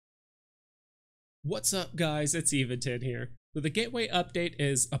What's up, guys? It's Eventon here. So the gateway update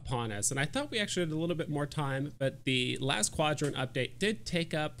is upon us, and I thought we actually had a little bit more time, but the last quadrant update did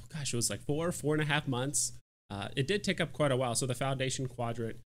take up, gosh, it was like 4.5 months. It did take up quite a while, so the foundation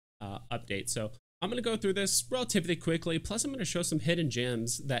quadrant update. So I'm going to go through this relatively quickly, plus I'm going to show some hidden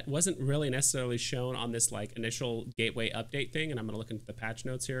gems that wasn't really necessarily shown on this like initial gateway update thing, and I'm going to look into the patch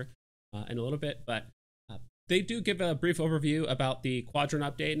notes here in a little bit, but they do give a brief overview about the quadrant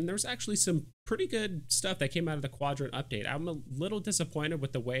update, and there's actually some pretty good stuff that came out of the quadrant update. I'm a little disappointed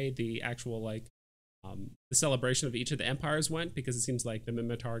with the way the actual the celebration of each of the empires went, because it seems like the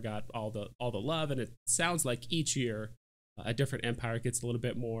Minotaur got all the love, and it sounds like each year a different empire gets a little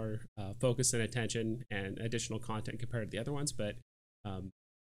bit more focus and attention and additional content compared to the other ones. But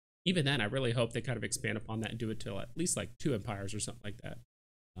even then, I really hope they kind of expand upon that and do it to at least like 2 empires or something like that.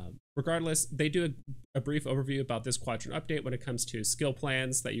 Regardless, they do a brief overview about this quadrant update when it comes to skill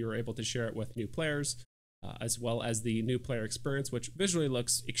plans that you were able to share it with new players, as well as the new player experience, which visually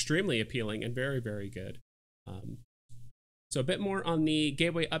looks extremely appealing and very, very good. So a bit more on the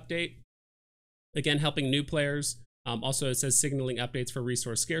gateway update. Again, helping new players. Also, it says signaling updates for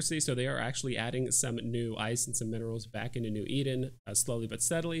resource scarcity, so they are actually adding some new ice and some minerals back into New Eden, slowly but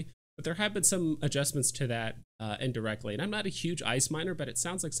steadily. But there have been some adjustments to that indirectly. And I'm not a huge ice miner, but it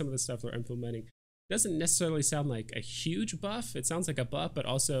sounds like some of the stuff they're implementing doesn't necessarily sound like a huge buff. It sounds like a buff, but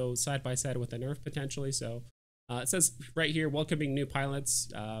also side by side with a nerf potentially. So it says right here, welcoming new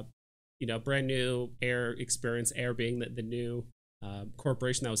pilots, brand new air experience, air being the new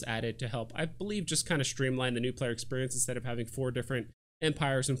corporation that was added to help, I believe, just kind of streamline the new player experience. Instead of having 4 different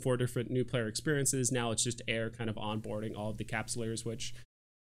empires and 4 different new player experiences, now it's just air kind of onboarding all of the capsulators, which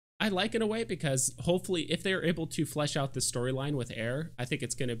I like in a way, because hopefully if they're able to flesh out the storyline with air, I think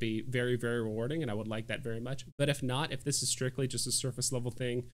it's going to be very, very rewarding, and I would like that very much. But if not, if this is strictly just a surface level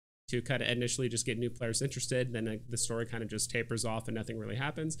thing to kind of initially just get new players interested, then the story kind of just tapers off and nothing really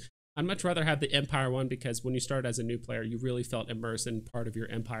happens. I'd much rather have the Empire one, because when you start as a new player, you really felt immersed in part of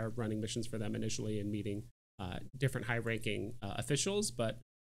your Empire, running missions for them initially and meeting different high-ranking officials. But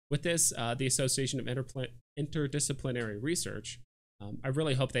with this, the Association of Interdisciplinary Research, I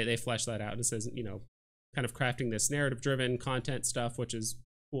really hope they flesh that out. And it says, kind of crafting this narrative-driven content stuff, which is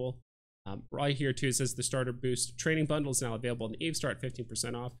cool. Right here, too, it says the Starter Boost training bundle is now available on Eve Store at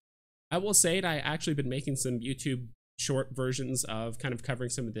 15% off. I will say it, I actually been making some YouTube short versions of kind of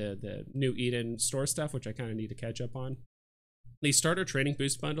covering some of the New Eden store stuff, which I kind of need to catch up on. The Starter Training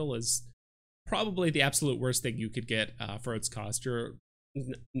Boost bundle is probably the absolute worst thing you could get for its cost. You're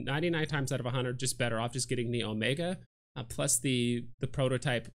 99 times out of 100 just better off just getting the Omega. Plus the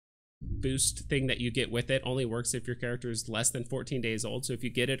prototype boost thing that you get with it only works if your character is less than 14 days old. So if you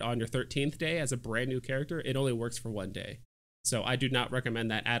get it on your 13th day as a brand new character, it only works for 1 day. So I do not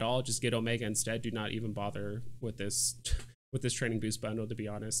recommend that at all. Just get Omega instead. Do not even bother with this training boost bundle, to be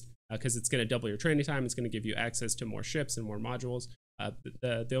honest, because it's going to double your training time. It's going to give you access to more ships and more modules.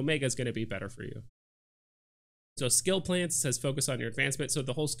 The Omega is going to be better for you. So skill plans, says focus on your advancement. So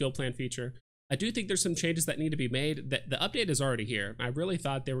the whole skill plan feature, I do think there's some changes that need to be made. The update is already here. I really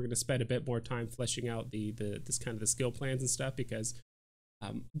thought they were going to spend a bit more time fleshing out this kind of the skill plans and stuff, because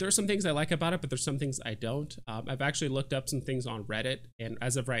there are some things I like about it, but there's some things I don't. I've actually looked up some things on Reddit, and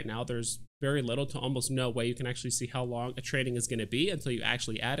as of right now, there's very little to almost no way you can actually see how long a training is going to be until you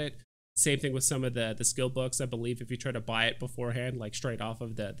actually add it. Same thing with some of the skill books. I believe if you try to buy it beforehand, like straight off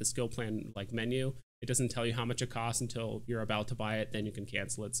of the skill plan like menu, it doesn't tell you how much it costs until you're about to buy it. Then you can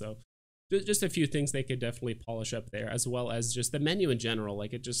cancel it. So just a few things they could definitely polish up there, as well as just the menu in general.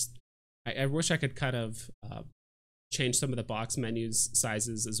 Like I wish I could kind of change some of the box menus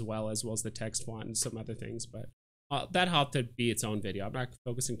sizes as well as the text font and some other things. But that have to be its own video. I'm not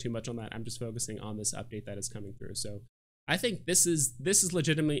focusing too much on that. I'm just focusing on this update that is coming through. So I think this is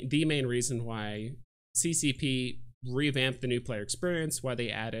legitimately the main reason why CCP revamped the new player experience, why they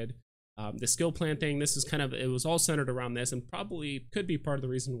added the skill plan thing. This is it was all centered around this, and probably could be part of the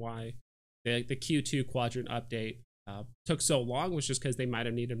reason why the Q2 quadrant update took so long, was just because they might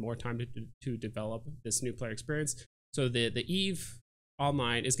have needed more time to develop this new player experience. So the Eve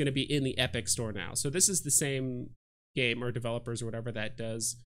Online is going to be in the Epic Store now. So this is the same game or developers or whatever that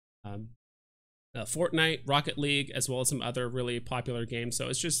does Fortnite, Rocket League, as well as some other really popular games. So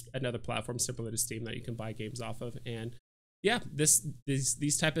it's just another platform similar to Steam that you can buy games off of. And yeah,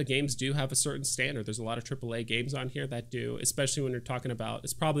 these type of games do have a certain standard. There's a lot of AAA games on here that do, especially when you're talking about,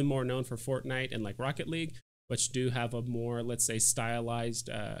 it's probably more known for Fortnite and like Rocket League, which do have a more, let's say, stylized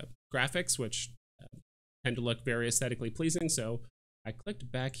graphics, which tend to look very aesthetically pleasing. So I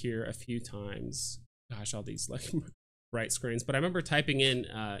clicked back here a few times. Gosh, all these like bright screens, but I remember typing in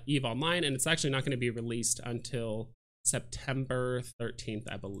EVE Online, and it's actually not going to be released until September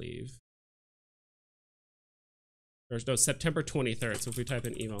 13th, I believe. There's no September 23rd. So if we type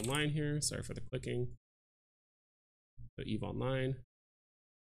in EVE Online here, sorry for the clicking. So EVE Online.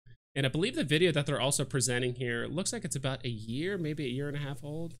 And I believe the video that they're also presenting here looks like it's about a year, maybe a year and a half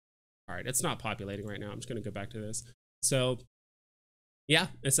old. All right, it's not populating right now. I'm just going to go back to this. So yeah,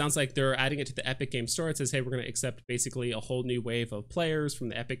 it sounds like they're adding it to the Epic Games Store. It says, hey, we're going to accept basically a whole new wave of players from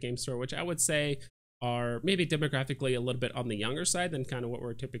the Epic Games Store, which I would say are maybe demographically a little bit on the younger side than kind of what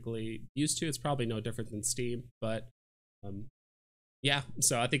we're typically used to. It's probably no different than Steam, but yeah,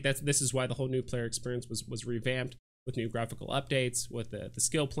 so I think this is why the whole new player experience was revamped with new graphical updates, with the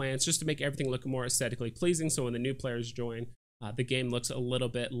skill plans, just to make everything look more aesthetically pleasing. So when the new players join, the game looks a little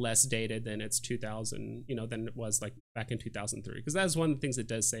bit less dated than it's 2000, than it was like back in 2003. Because that's one of the things it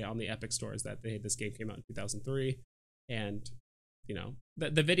does say on the Epic Store is that this game came out in 2003, and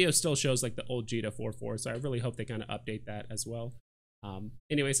the video still shows like the old GTA 4.4. So I really hope they kind of update that as well.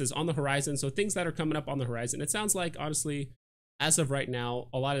 Anyway, it says on the horizon. So things that are coming up on the horizon. It sounds like, honestly, as of right now,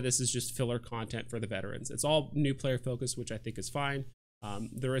 a lot of this is just filler content for the veterans. It's all new player focused, which I think is fine.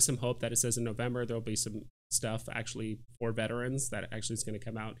 There is some hope that it says in November there'll be some stuff actually for veterans that actually is going to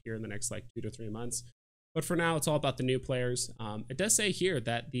come out here in the next like 2 to 3 months. But for now, it's all about the new players. It does say here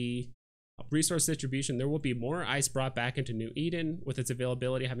that the resource distribution, there will be more ice brought back into New Eden, with its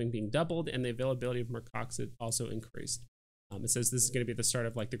availability having been doubled and the availability of Mercoxit also increased. It says this is going to be the start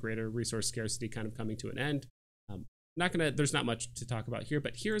of like the greater resource scarcity kind of coming to an end. There's not much to talk about here,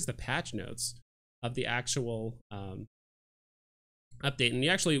 but here's the patch notes of the actual update. And you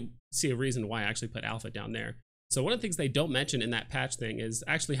actually see a reason why I actually put alpha down there. So one of the things they don't mention in that patch thing is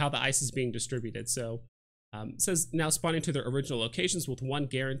actually how the ice is being distributed. So it says now spawning to their original locations with 1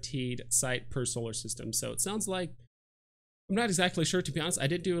 guaranteed site per solar system. So it sounds like, I'm not exactly sure, to be honest. I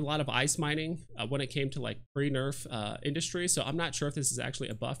did do a lot of ice mining when it came to like pre-nerf industry, so I'm not sure if this is actually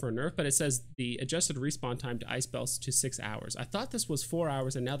a buff or a nerf, but it says the adjusted respawn time to ice belts to 6 hours. I thought this was 4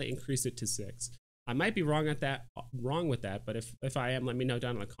 hours, and now they increased it to 6. I might be wrong with that, but if I am, let me know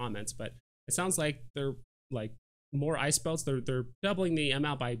down in the comments. But it sounds like they're like more ice belts. They're doubling the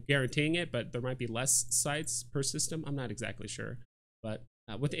amount by guaranteeing it, but there might be less sites per system. I'm not exactly sure, but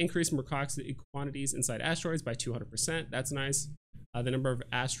with the increased Mercoxit quantities inside asteroids by 200%, that's nice. The number of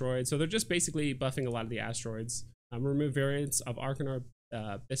asteroids, so they're just basically buffing a lot of the asteroids. Remove variants of Arcanar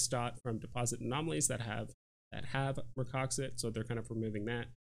Bistot from deposit anomalies that have Mercoxit, so they're kind of removing that.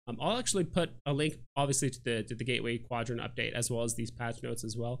 I'll actually put a link, obviously, to the Gateway Quadrant update, as well as these patch notes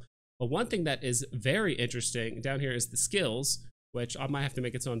as well. But one thing that is very interesting down here is the skills, which I might have to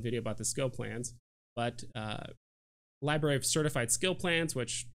make its own video about the skill plans. But Library of Certified Skill Plans,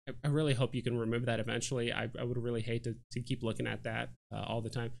 which I really hope you can remove that eventually. I would really hate to keep looking at that all the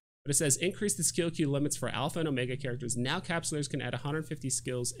time. But it says increase the skill queue limits for alpha and omega characters. Now capsulators can add 150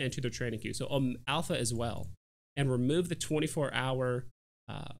 skills into their training queue. So alpha as well. And remove the 24-hour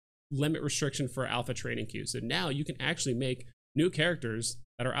limit restriction for alpha training queue. So now you can actually make new characters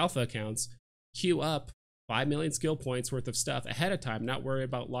that are alpha accounts queue up 5 million skill points worth of stuff ahead of time, not worry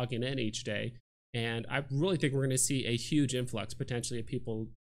about logging in each day. And I really think we're going to see a huge influx potentially of people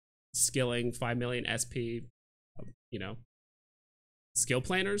skilling 5 million SP, skill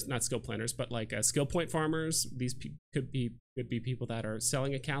planners, not skill planners, but like skill point farmers. These could be people that are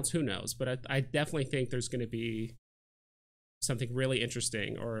selling accounts, who knows? But I definitely think there's going to be something really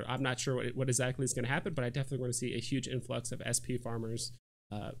interesting, or I'm not sure what exactly is going to happen, but I definitely want to see a huge influx of SP farmers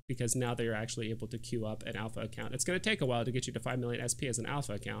because now they're actually able to queue up an alpha account. It's going to take a while to get you to 5 million SP as an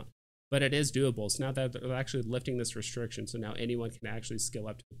alpha account, but it is doable. So now that they're actually lifting this restriction, so now anyone can actually skill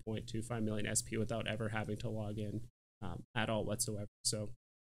up to the point to 5 million SP without ever having to log in at all whatsoever. So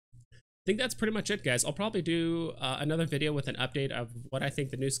I think that's pretty much it, guys. I'll probably do another video with an update of what I think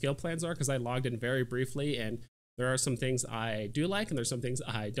the new skill plans are, because I logged in very briefly and there are some things I do like and there's some things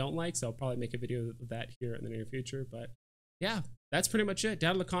I don't like. So I'll probably make a video of that here in the near future. But yeah, that's pretty much it.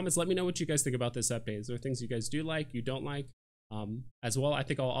 Down in the comments, let me know what you guys think about this update. Is there things you guys do like, you don't like? As well, I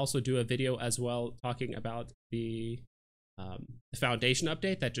think I'll also do a video as well talking about the foundation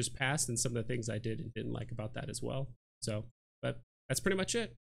update that just passed and some of the things I did and didn't like about that as well. So, but that's pretty much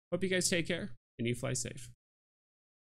it. Hope you guys take care and you fly safe.